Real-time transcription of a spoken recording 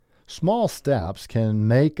Small steps can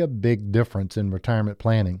make a big difference in retirement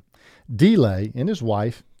planning. Delay and his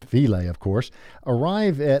wife, Philae, of course,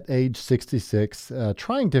 arrive at age 66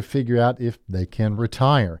 trying to figure out if they can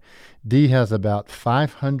retire. D has about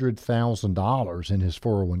 $500,000 in his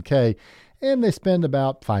 401k, and they spend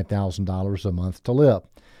about $5,000 a month to live.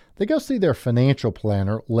 They go see their financial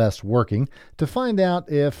planner, Les Working, to find out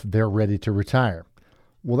if they're ready to retire.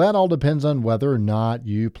 Well, that all depends on whether or not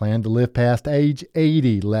you plan to live past age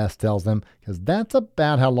 80, Les tells them, because that's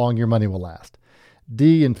about how long your money will last.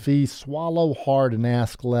 D and Fee swallow hard and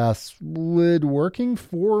ask Les, would working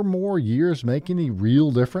 4 more years make any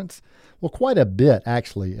real difference? Well, quite a bit,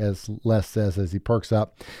 actually, as Les says as he perks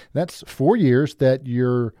up. That's 4 years that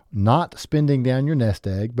you're not spending down your nest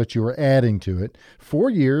egg, but you are adding to it.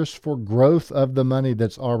 4 years for growth of the money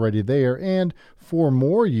that's already there, and 4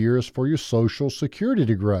 more years for your Social Security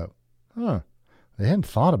to grow. They hadn't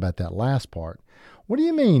thought about that last part. What do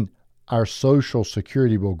you mean our Social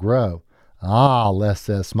Security will grow? Les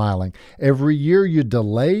says, smiling. Every year you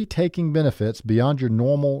delay taking benefits beyond your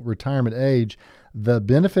normal retirement age, the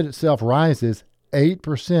benefit itself rises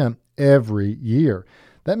 8% every year.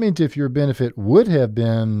 That means if your benefit would have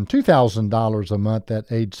been $2,000 a month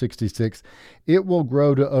at age 66, it will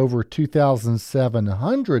grow to over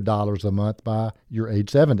 $2,700 a month by your age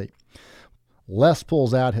 70. Les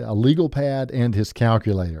pulls out a legal pad and his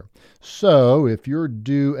calculator. So if you're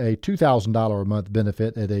due a $2,000 a month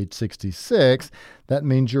benefit at age 66, that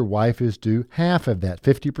means your wife is due half of that,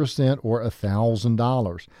 50% or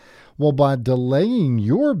 $1,000. Well, by delaying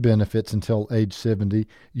your benefits until age 70,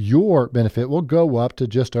 your benefit will go up to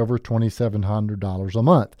just over $2,700 a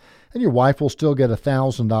month. And your wife will still get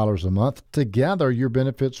 $1,000 a month. Together, your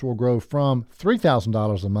benefits will grow from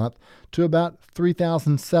 $3,000 a month to about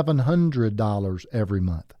 $3,700 every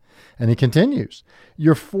month. And he continues,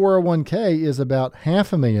 your 401k is about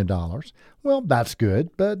 $500,000. Well, that's good,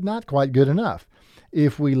 but not quite good enough.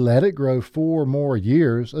 If we let it grow 4 more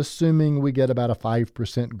years, assuming we get about a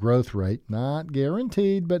 5% growth rate, not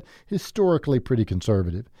guaranteed, but historically pretty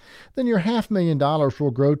conservative, then your $500,000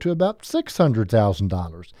 will grow to about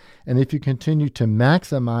 $600,000. And if you continue to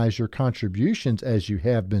maximize your contributions as you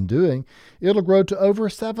have been doing, it'll grow to over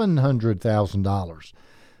 $700,000.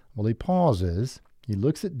 Well, he pauses. He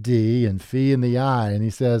looks at D and Fee in the eye, and he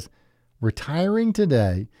says, retiring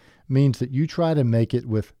today means that you try to make it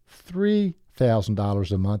with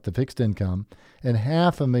 $3,000 a month of fixed income and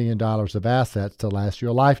 $500,000 of assets to last you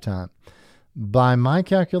a lifetime. By my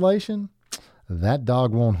calculation, that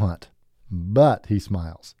dog won't hunt. But, he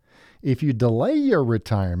smiles, if you delay your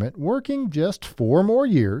retirement, working just 4 more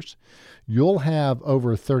years, you'll have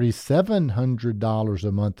over $3,700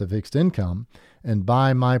 a month of fixed income, and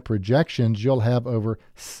by my projections, you'll have over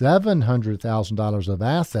 $700,000 of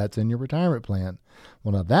assets in your retirement plan.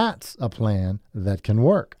 Well, now that's a plan that can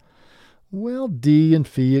work. Well, D and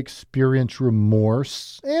Fee experience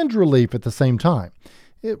remorse and relief at the same time.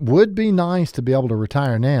 It would be nice to be able to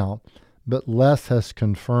retire now, but Les has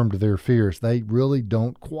confirmed their fears. They really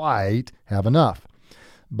don't quite have enough.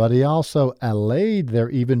 But he also allayed their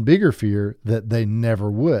even bigger fear that they never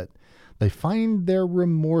would. They find their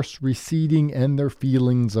remorse receding and their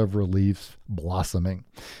feelings of relief blossoming.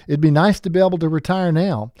 It'd be nice to be able to retire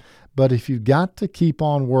now, but if you've got to keep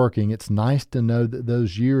on working, it's nice to know that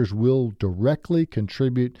those years will directly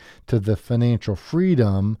contribute to the financial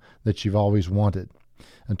freedom that you've always wanted.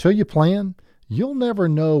 Until you plan, you'll never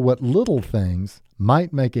know what little things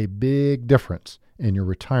might make a big difference in your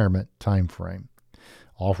retirement time frame.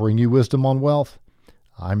 Offering you wisdom on wealth,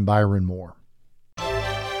 I'm Byron Moore.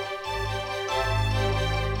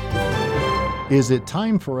 Is it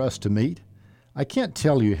time for us to meet? I can't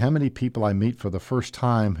tell you how many people I meet for the first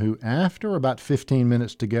time who, after about 15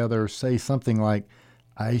 minutes together, say something like,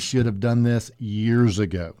 I should have done this years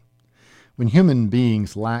ago. When human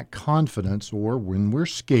beings lack confidence, or when we're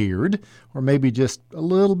scared, or maybe just a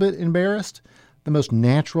little bit embarrassed, the most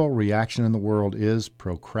natural reaction in the world is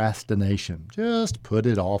procrastination. Just put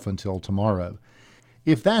it off until tomorrow.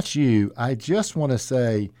 If that's you, I just want to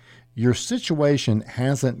say, your situation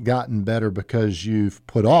hasn't gotten better because you've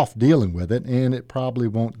put off dealing with it, and it probably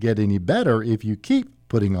won't get any better if you keep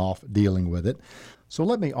putting off dealing with it. So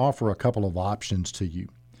let me offer a couple of options to you.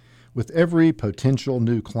 With every potential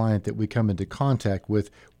new client that we come into contact with,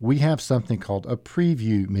 we have something called a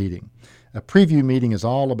preview meeting. A preview meeting is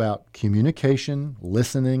all about communication,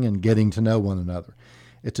 listening, and getting to know one another.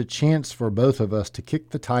 It's a chance for both of us to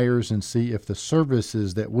kick the tires and see if the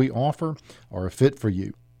services that we offer are a fit for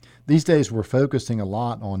you. These days, we're focusing a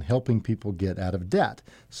lot on helping people get out of debt.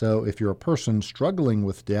 So if you're a person struggling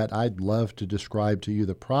with debt, I'd love to describe to you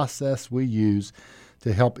the process we use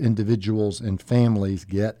to help individuals and families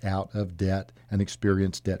get out of debt and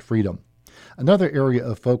experience debt freedom. Another area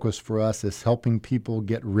of focus for us is helping people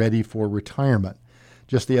get ready for retirement.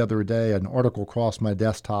 Just the other day, an article crossed my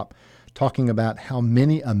desktop talking about how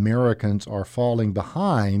many Americans are falling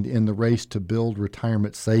behind in the race to build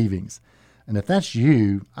retirement savings. And if that's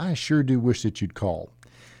you, I sure do wish that you'd call.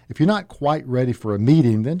 If you're not quite ready for a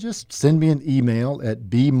meeting, then just send me an email at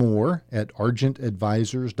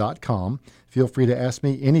bmoore@argentadvisors.com. Feel free to ask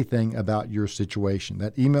me anything about your situation.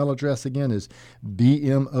 That email address again is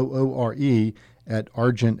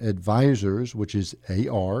bmoore@argentadvisors, which is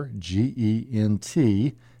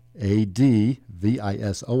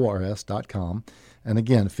ARGENTADVISORS.com. And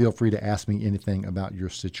again, feel free to ask me anything about your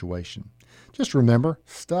situation. Just remember,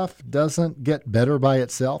 stuff doesn't get better by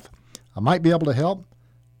itself. I might be able to help,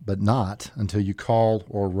 but not until you call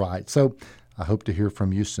or write. So I hope to hear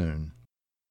from you soon.